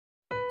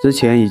之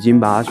前已经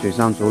把水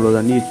上竹楼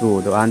的立柱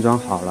都安装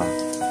好了，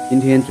今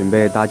天准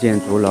备搭建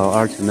竹楼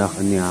2层的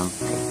横梁。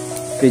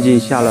最近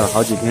下了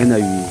好几天的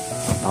雨，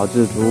导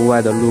致竹屋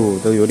外的路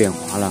都有点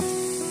滑了。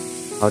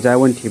好在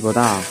问题不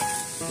大，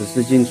只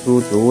是进出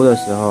竹屋的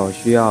时候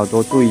需要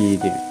多注意一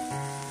点。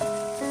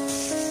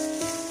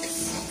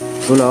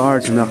竹楼2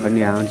层的横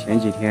梁前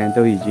几天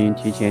都已经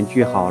提前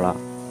锯好了，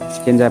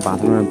现在把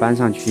它们搬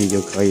上去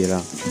就可以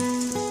了。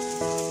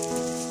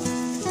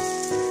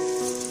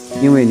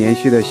因为连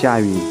续的下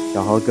雨，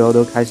小河沟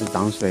都开始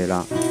涨水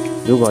了。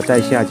如果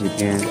再下几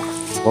天，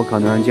我可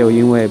能就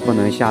因为不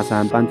能下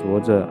山搬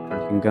镯子而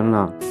停更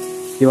了。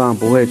希望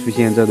不会出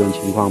现这种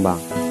情况吧。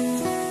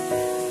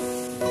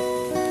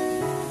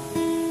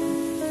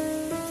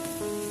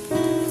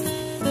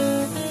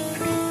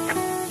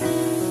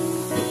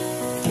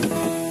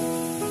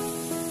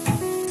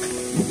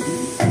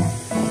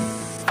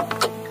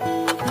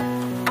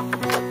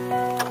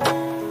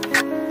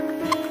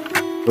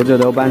镯子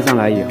都搬上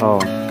来以后，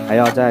还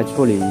要再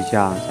处理一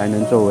下，才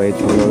能作为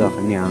竹楼的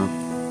横梁。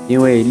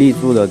因为立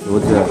柱的竹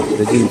子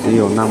直径只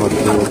有那么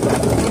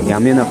粗，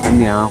两面的横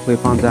梁会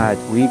放在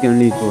同一根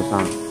立柱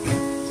上，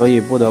所以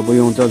不得不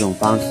用这种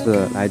方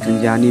式来增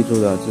加立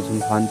柱的支撑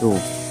宽度。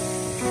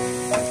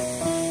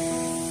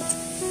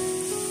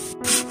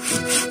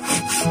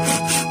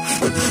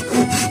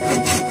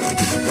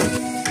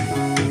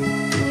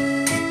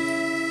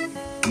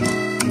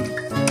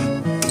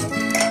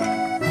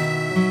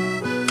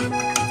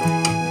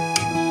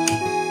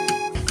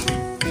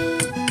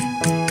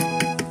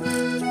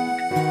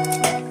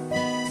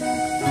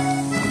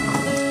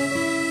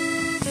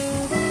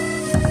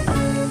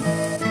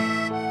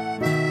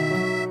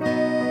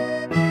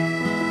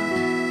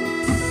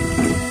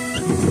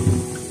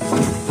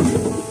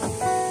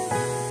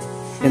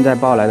现在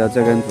抱来的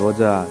这根镯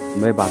子，准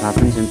备把它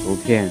分成竹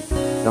片，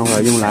等会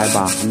儿用来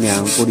把横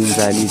梁固定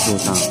在立柱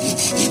上。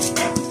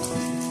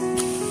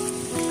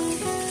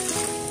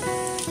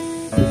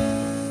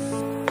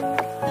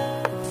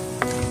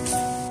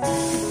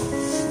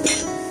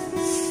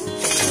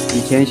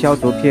以前削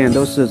竹片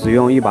都是只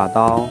用一把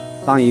刀，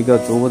上一个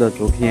竹屋的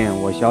竹片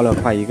我削了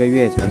快1个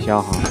月才削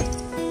好。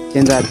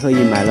现在特意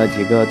买了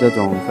几个这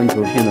种分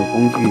竹片的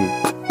工具，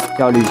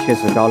效率确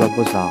实高了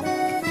不少。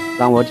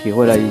让我体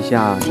会了一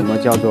下什么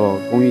叫做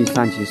工欲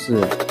善其事，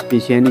必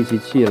先利其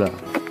器了。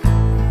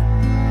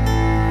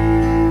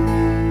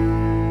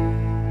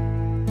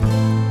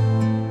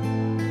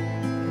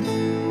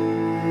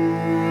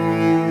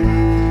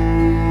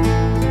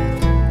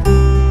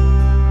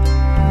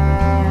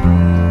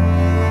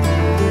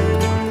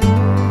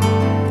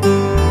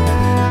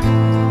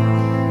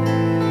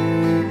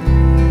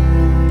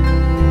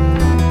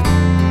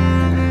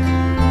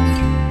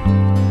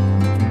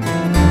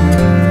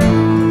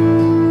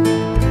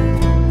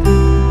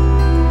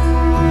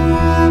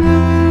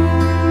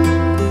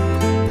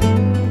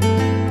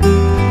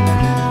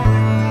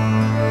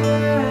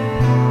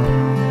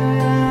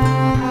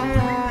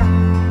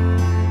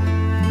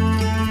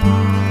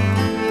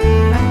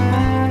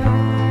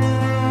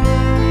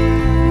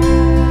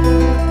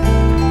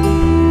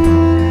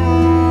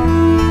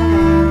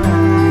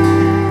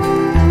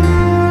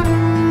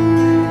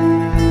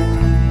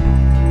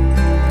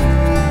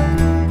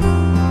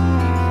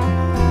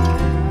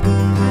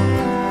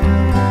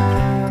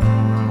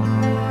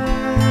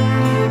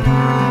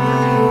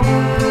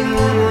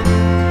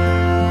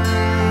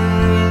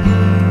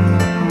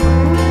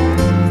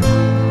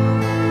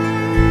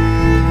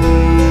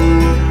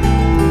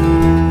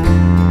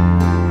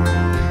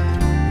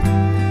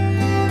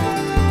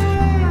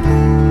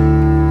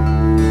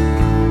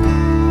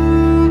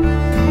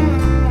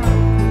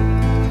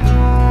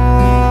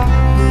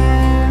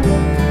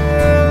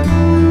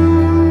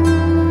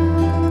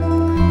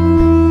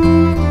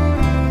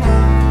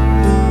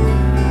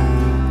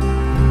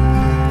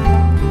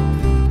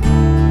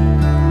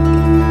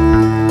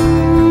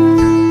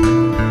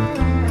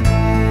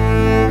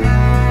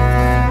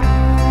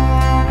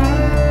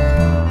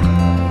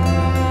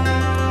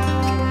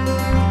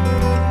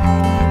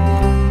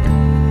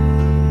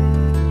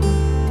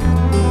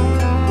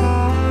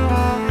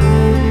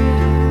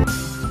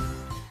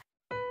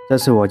这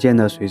是我建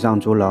的水上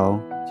竹楼，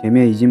前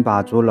面已经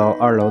把竹楼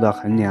2楼的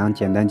横梁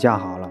简单架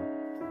好了。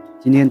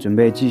今天准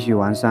备继续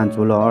完善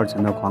竹楼2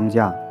层的框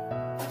架。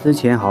之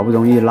前好不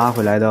容易拉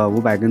回来的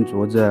500根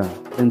竹子，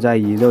正在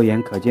以肉眼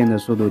可见的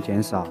速度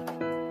减少。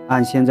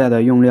按现在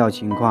的用料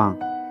情况，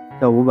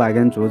这500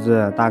根竹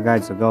子大概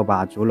只够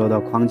把竹楼的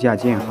框架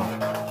建好。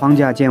框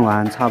架建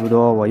完，差不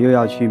多我又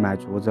要去买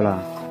竹子了。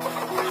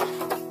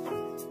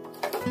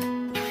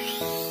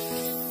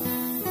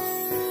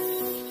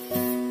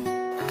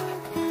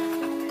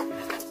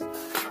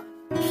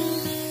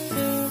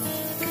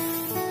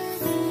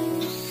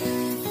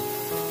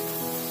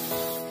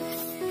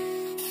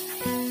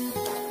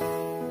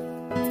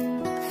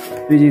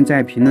最近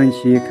在评论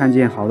区看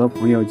见好多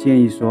朋友建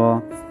议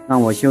说，让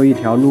我修一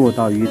条路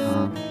到鱼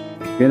塘，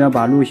觉得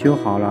把路修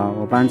好了，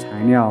我搬材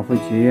料会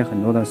节约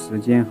很多的时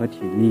间和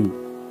体力。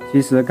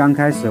其实刚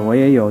开始我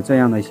也有这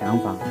样的想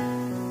法，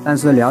但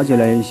是了解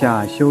了一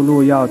下，修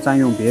路要占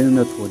用别人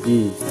的土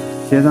地，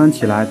协商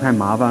起来太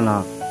麻烦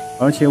了，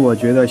而且我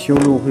觉得修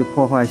路会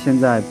破坏现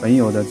在本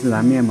有的自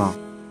然面貌，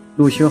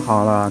路修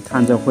好了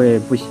看着会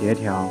不协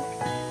调，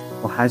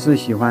我还是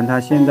喜欢它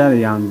现在的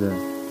样子，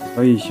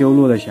所以修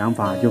路的想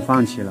法就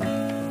放弃了。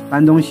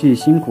搬东西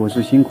辛苦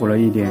是辛苦了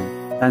一点，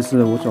但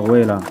是无所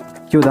谓了，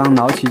就当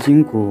劳其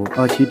筋骨，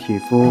饿其体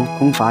肤，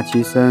空乏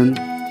其身，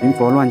行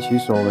佛乱其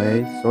所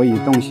为，所以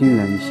动心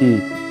忍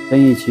性，任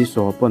意其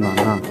所不能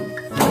了。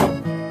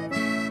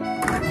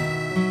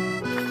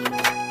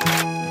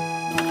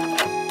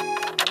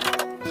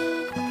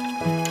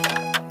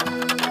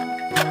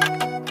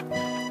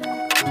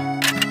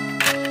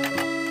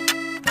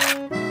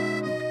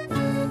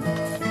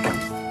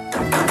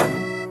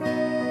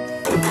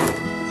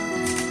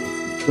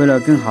为了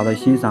更好地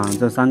欣赏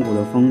这山谷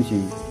的风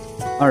景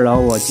，2楼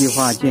我计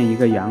划建一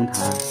个阳台，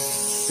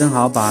正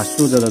好把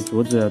竖着的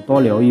竹子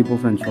多留一部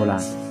分出来，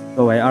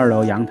作为2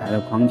楼阳台的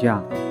框架。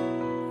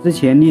之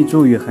前立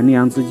柱与横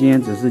梁之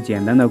间只是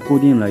简单的固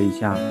定了一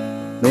下，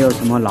没有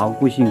什么牢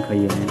固性可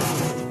言，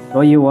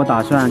所以我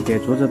打算给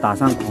竹子打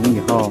上孔以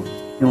后，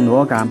用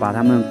螺杆把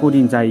它们固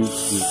定在一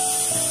起，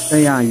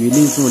这样与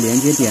立柱连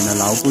接点的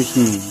牢固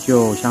性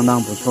就相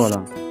当不错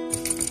了。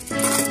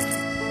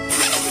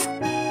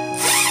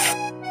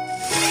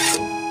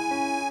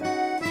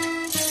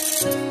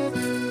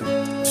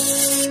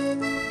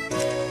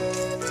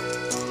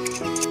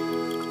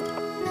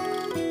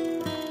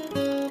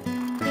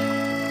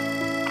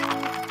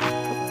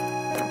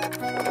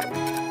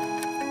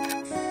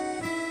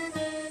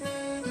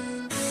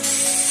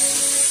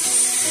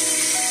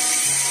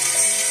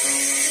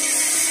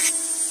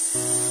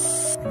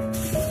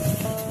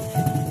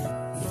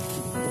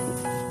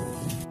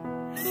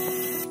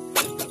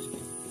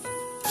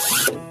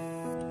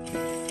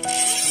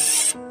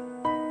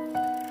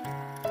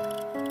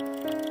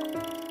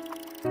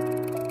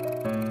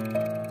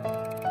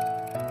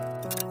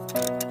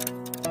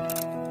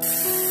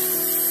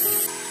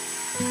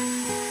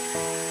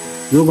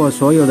如果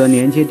所有的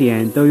连接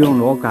点都用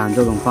螺杆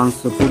这种方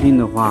式固定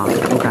的话，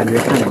我感觉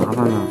太麻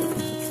烦了，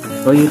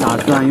所以打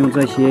算用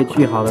这些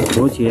锯好的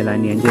竹节来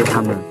连接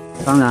它们。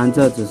当然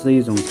这只是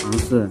一种尝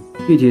试，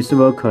具体是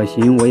否可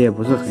行我也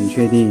不是很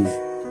确定。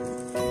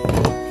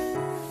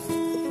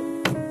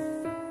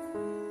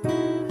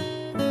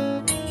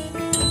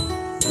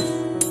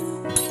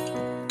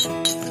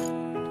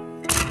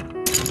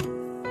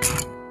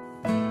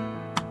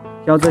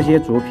削这些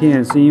竹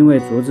片是因为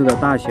竹子的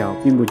大小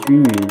并不均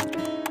匀，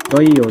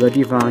所以有的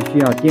地方需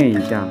要垫一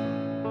下。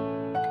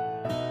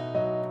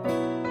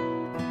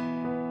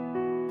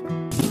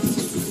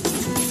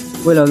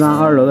为了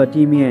让2楼的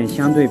地面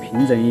相对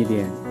平整一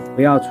点，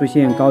不要出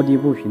现高低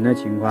不平的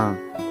情况，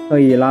特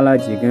意拉了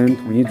几根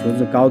统一竹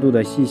子高度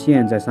的细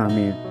线在上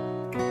面。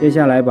接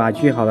下来把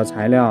锯好的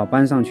材料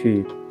搬上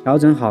去，调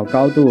整好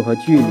高度和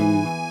距离，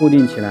固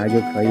定起来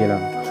就可以了。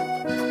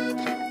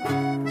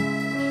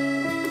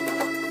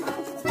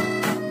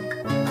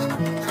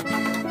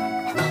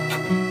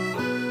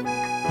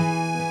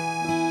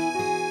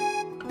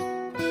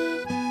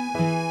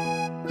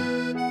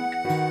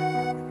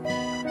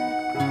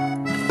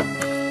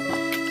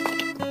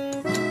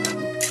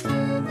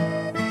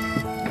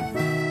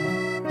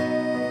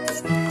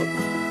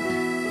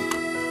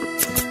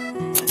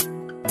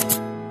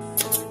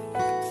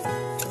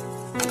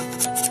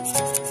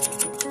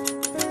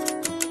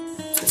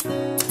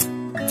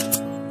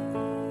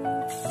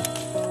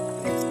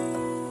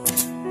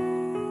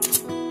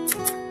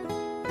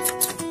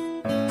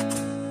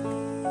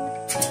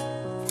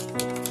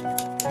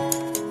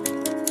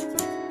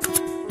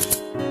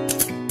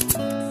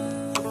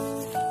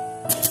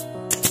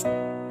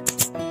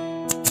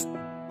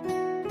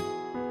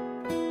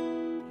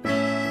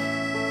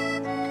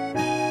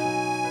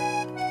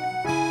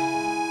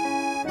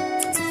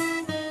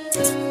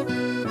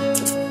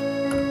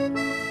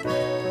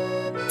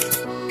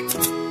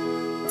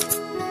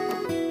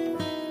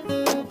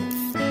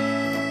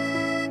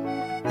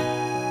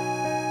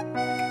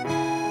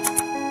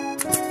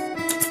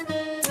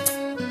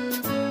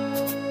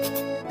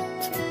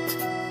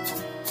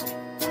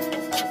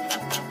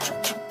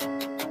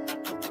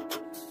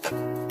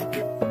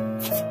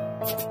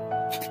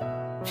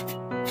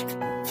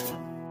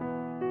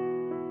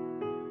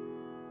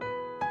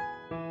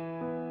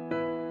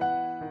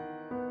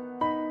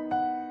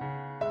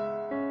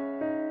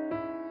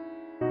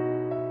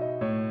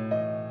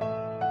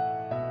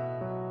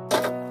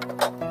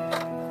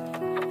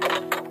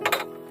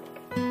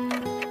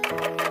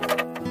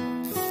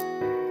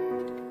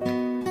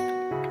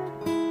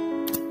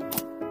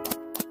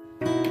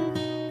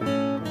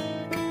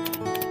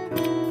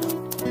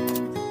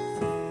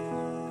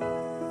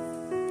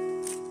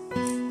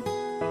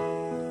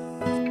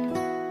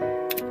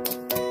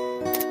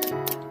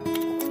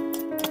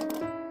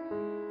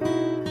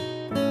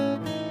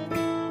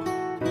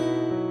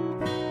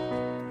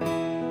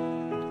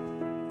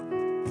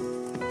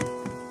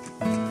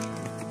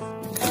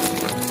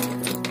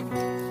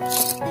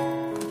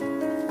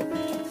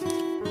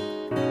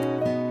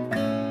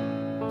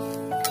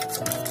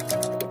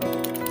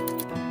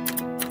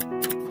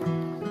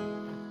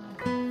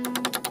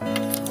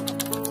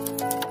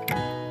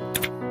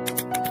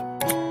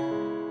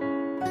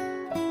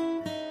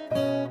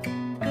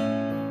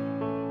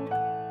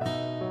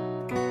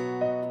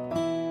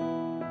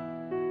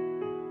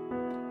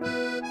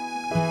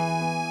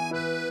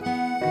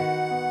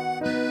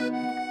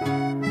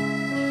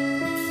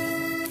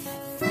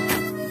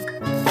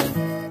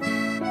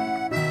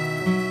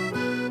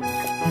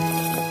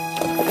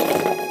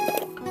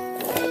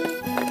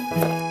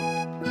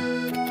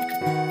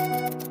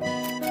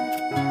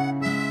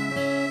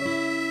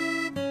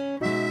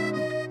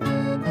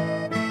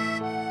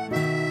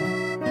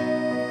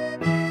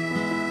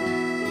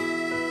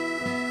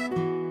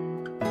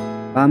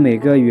把每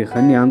个与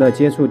横梁的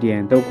接触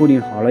点都固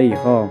定好了以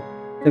后，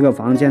这个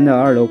房间的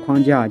2楼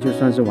框架就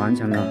算是完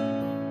成了。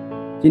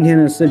今天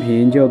的视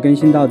频就更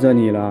新到这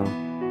里了，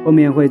后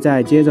面会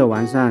再接着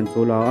完善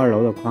竹楼2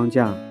楼的框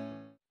架。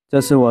这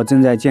是我正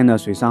在建的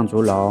水上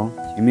竹楼，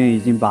前面已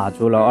经把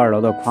竹楼2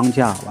楼的框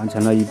架完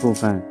成了一部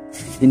分，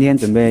今天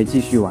准备继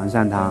续完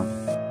善它。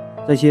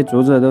这些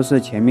竹子都是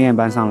前面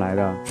搬上来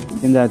的，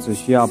现在只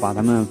需要把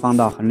它们放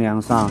到横梁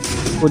上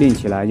固定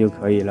起来就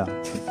可以了。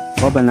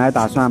我本来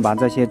打算把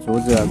这些竹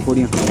子固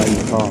定好了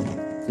以后，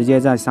直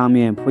接在上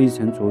面铺一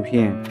层竹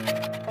片，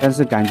但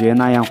是感觉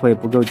那样会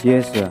不够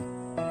结实，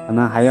可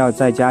能还要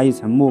再加一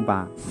层木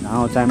板，然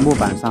后在木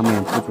板上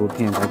面铺竹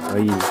片才可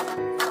以。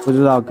不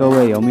知道各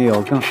位有没有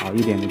更好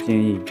一点的建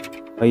议，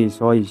可以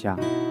说一下。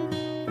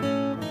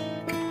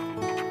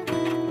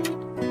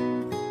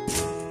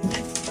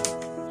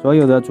所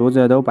有的竹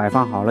子都摆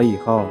放好了以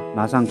后，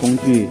拿上工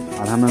具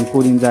把它们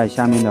固定在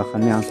下面的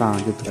横梁上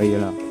就可以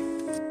了。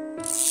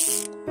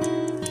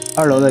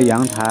2楼的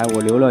阳台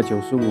我留了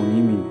95厘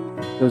米，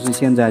就是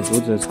现在竹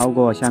子超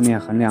过下面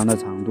横梁的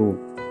长度。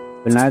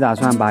本来打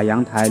算把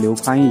阳台留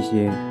宽一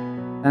些，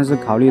但是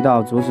考虑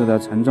到竹子的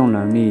承重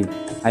能力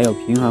还有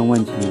平衡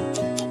问题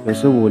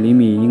，95厘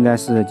米应该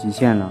是极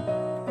限了。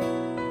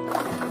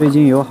最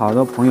近有好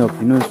多朋友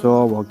评论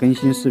说我更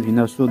新视频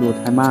的速度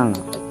太慢了，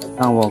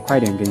让我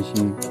快点更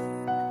新。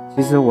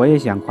其实我也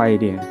想快一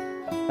点，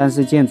但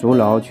是建竹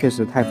楼确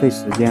实太费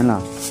时间了，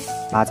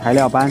把材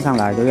料搬上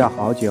来都要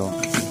好久，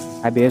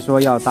还别说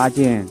要搭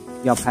建、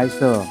要拍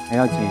摄，还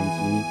要剪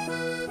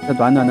辑。这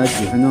短短的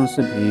几分钟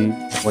视频，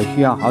我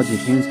需要好几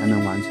天才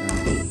能完成，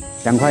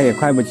想快也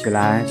快不起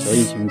来，所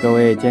以请各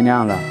位见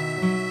谅了。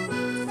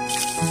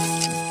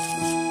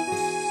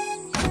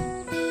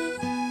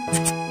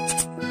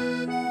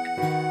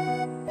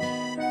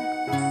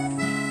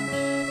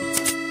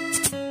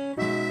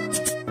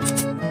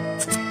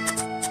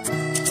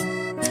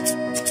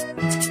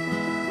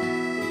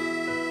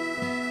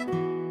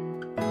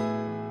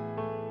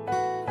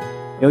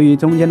由于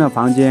中间的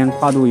房间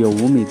跨度有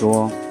5米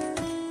多，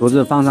竹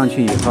子放上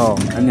去以后，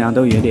横梁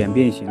都有点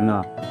变形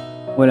了。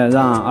为了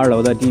让2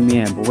楼的地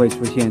面不会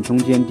出现中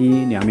间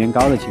低、两面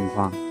高的情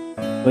况，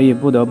所以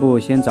不得不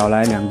先找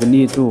来2根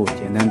立柱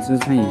简单支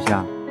撑一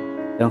下，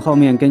等后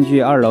面根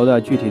据2楼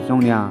的具体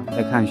重量，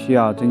再看需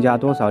要增加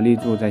多少立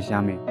柱在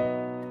下面。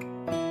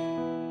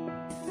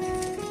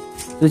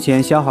之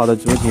前削好的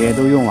竹节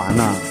都用完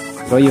了，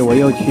所以我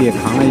又去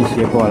扛了一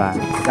些过来，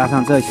加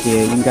上这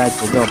些应该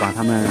足够把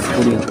它们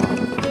固定好。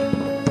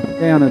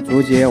这样的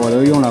竹节我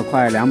都用了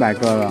快200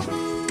个了，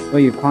所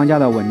以框架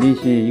的稳定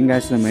性应该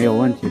是没有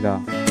问题的。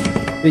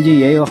最近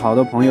也有好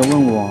多朋友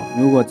问我，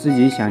如果自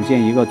己想建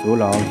一个竹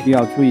楼，需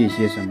要注意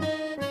些什么？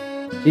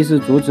其实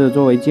竹子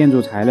作为建筑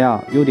材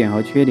料，优点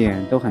和缺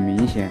点都很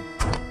明显。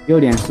优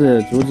点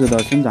是竹子的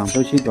生长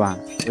周期短，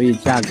所以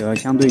价格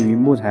相对于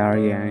木材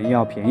而言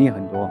要便宜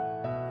很多。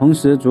同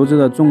时竹子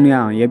的重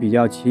量也比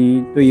较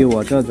轻，对于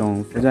我这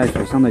种浮在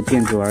水上的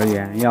建筑而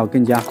言要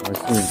更加合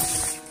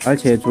适。而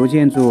且竹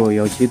建筑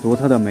有其独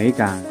特的美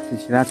感，是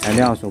其他材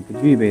料所不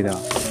具备的。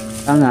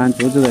当然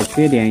竹子的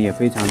缺点也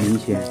非常明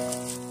显，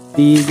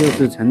第一就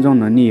是承重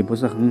能力不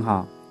是很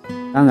好，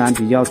当然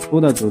比较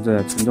粗的竹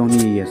子承重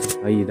力也是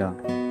可以的。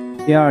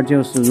第二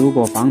就是如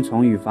果防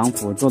虫与防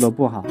腐做得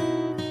不好，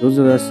竹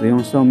子的使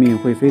用寿命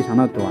会非常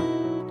的短。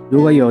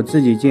如果有自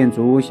己建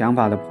竹屋想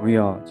法的朋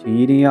友，请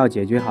一定要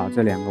解决好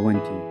这2个问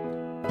题。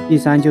第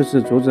三就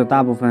是竹子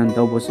大部分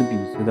都不是笔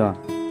直的，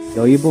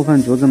有一部分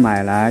竹子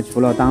买来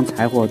除了当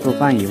柴火做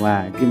饭以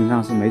外，基本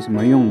上是没什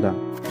么用的。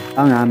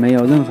当然没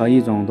有任何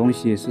一种东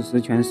西是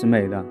十全十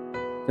美的，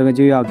这个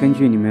就要根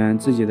据你们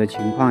自己的情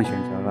况选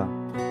择了。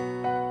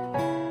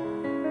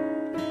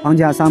框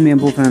架上面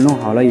部分弄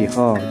好了以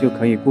后，就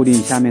可以固定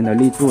下面的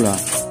立柱了。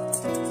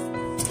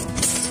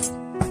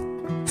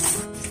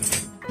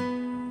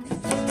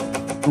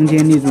中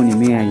间立柱里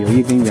面有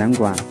一根圆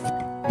管，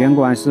圆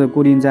管是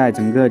固定在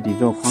整个底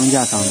座框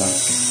架上的。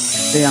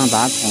这样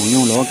打孔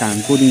用螺杆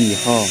固定以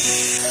后，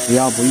只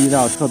要不遇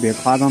到特别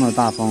夸张的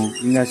大风，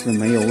应该是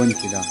没有问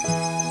题的。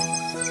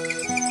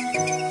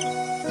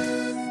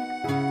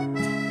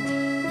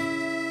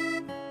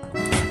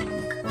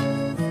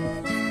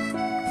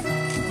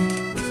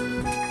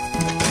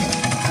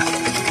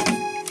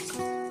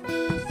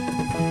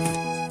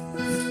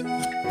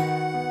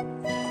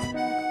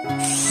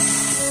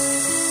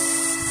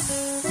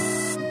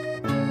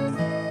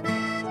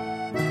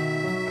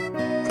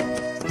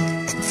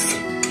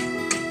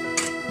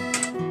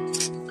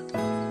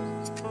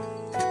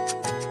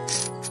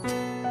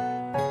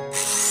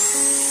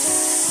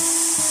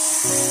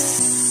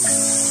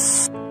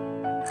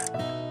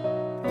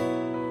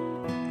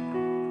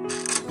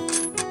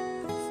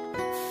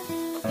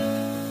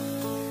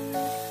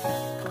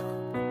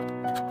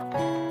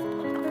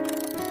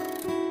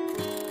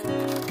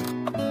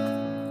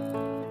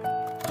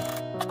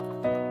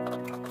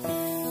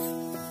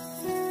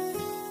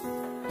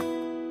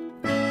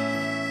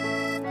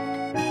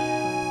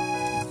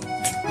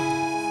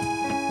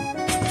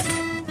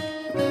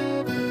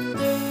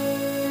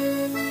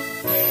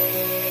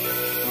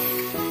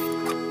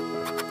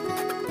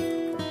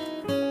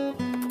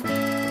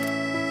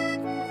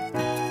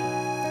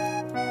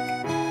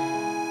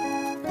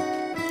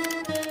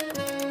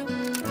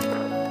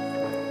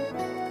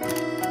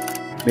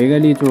每个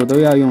立柱都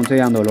要用这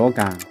样的螺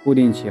杆固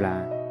定起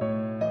来。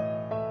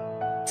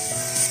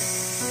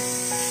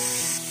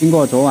经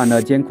过昨晚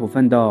的艰苦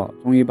奋斗，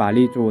终于把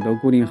立柱都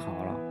固定好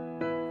了。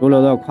竹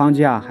楼的框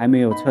架还没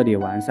有彻底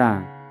完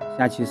善，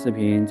下期视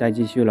频再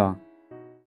继续了。